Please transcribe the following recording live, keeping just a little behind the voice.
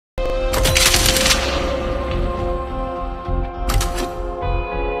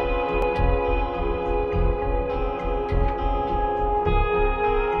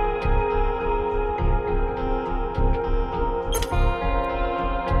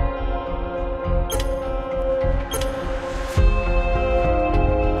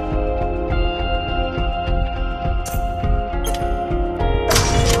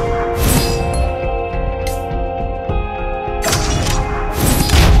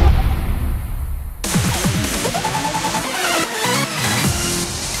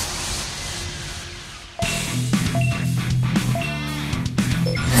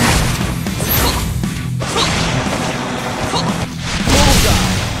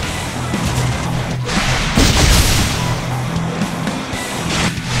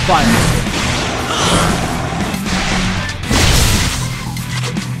Fire.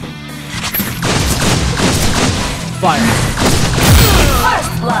 Fire.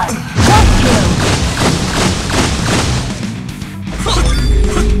 First blood. Double kill.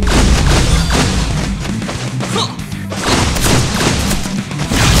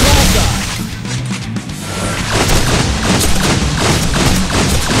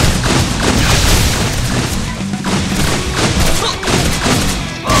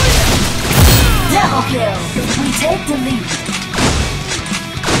 Double kill. We take the lead.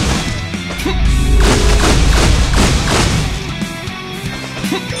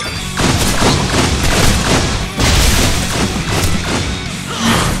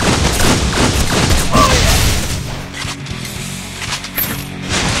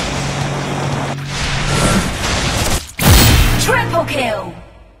 Triple kill!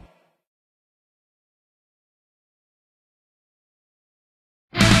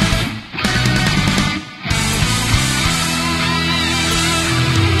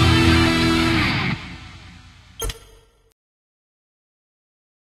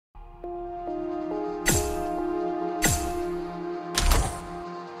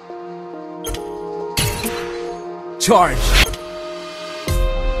 Charge!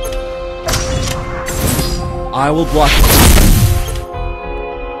 I will block it.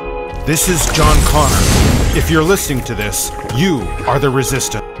 This is John Connor. If you're listening to this, you are the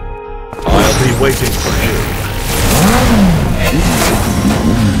Resistance. I'll be waiting for you.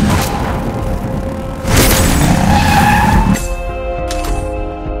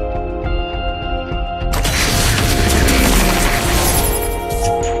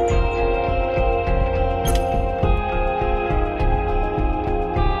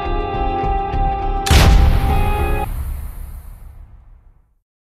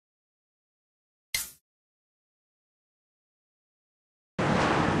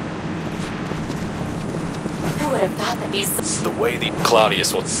 The way the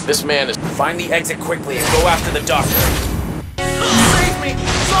Claudius will. This man is. Find the exit quickly and go after the doctor. Save me!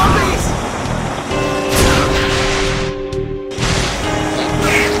 Zombies!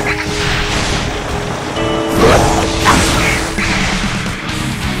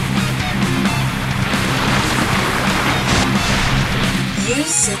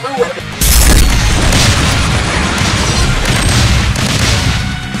 Use super weapon.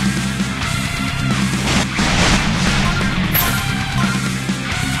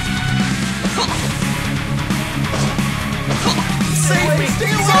 Save me!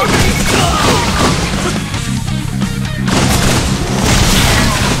 Zombies!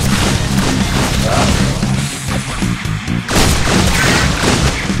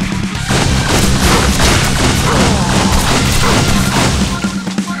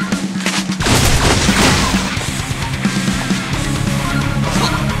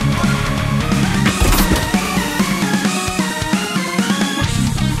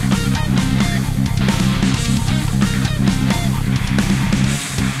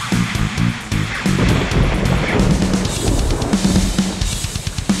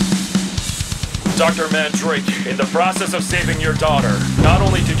 Dr. Mandrake, in the process of saving your daughter, not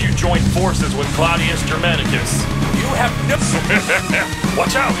only did you join forces with Claudius Germanicus, You have no...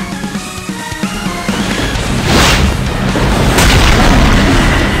 watch out!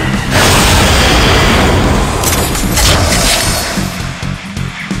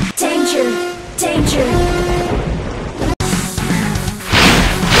 Danger! Danger!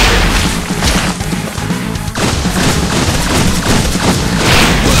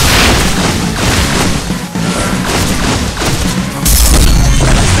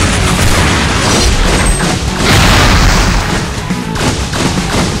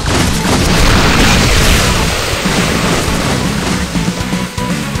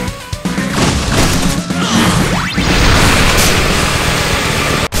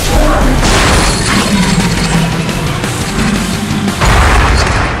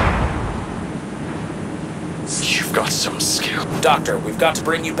 You've got some skill. Doctor, we've got to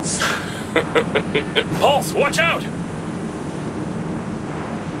bring you back. Pulse, watch out!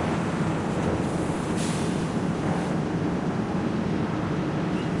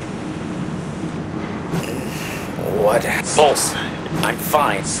 What? Pulse, I'm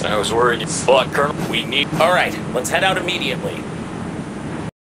fine. I was worried. But, Colonel, we need... Alright, let's head out immediately.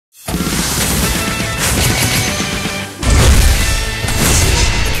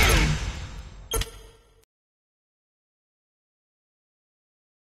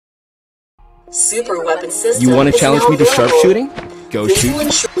 Super weapon system. You want to challenge me to available. sharpshooting? Go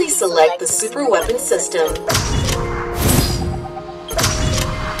shoot. Please select the super weapon system.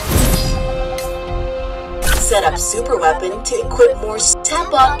 Set up super weapon to equip more.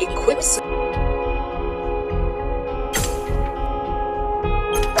 Tap on equip super.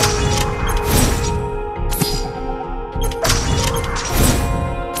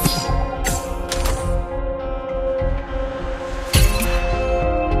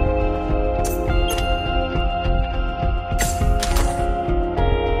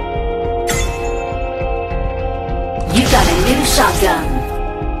 You got a new shotgun.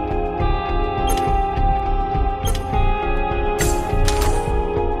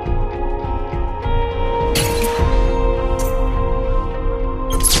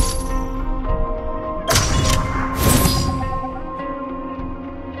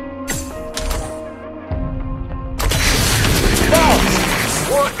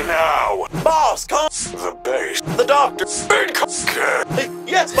 What now? Boss, come. The base. The doctor.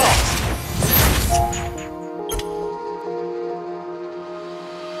 Yes, boss.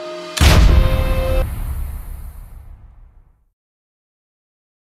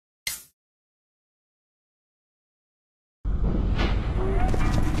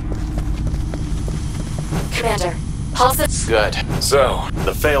 Commander, pulse. Good. So,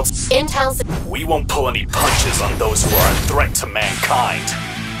 the failed. Intel. We won't pull any punches on those who are a threat to mankind.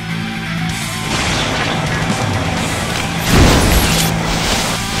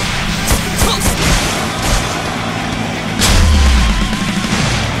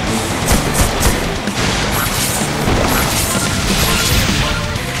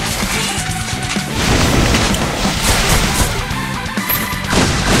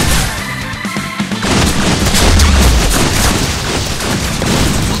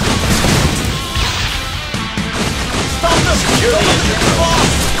 Secure the engine.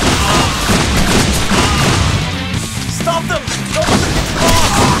 Boss! Stop them! Don't let them get to the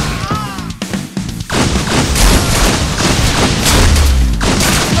boss! Stop them!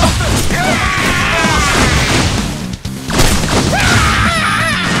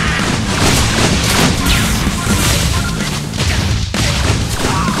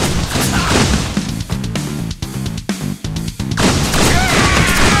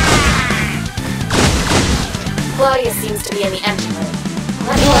 Claudia seems to be in the engine room.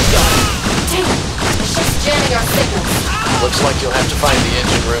 Let me look go. Damn it! The ship's jamming our signals. Looks like you'll have to find the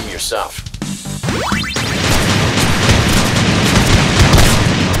engine room yourself.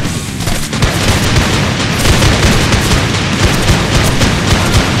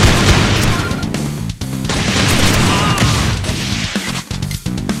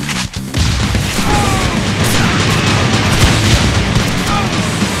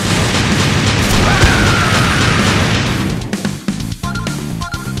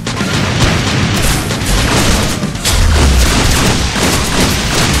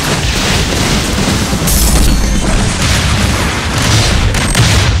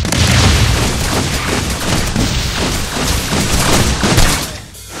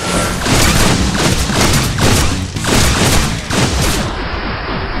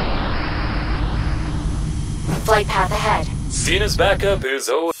 Flight path ahead. Cena's backup is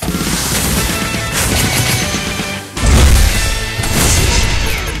always.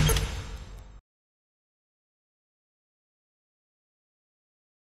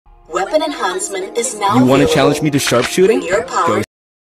 Weapon enhancement is now. You want to available. challenge me to sharpshooting? Your power. Go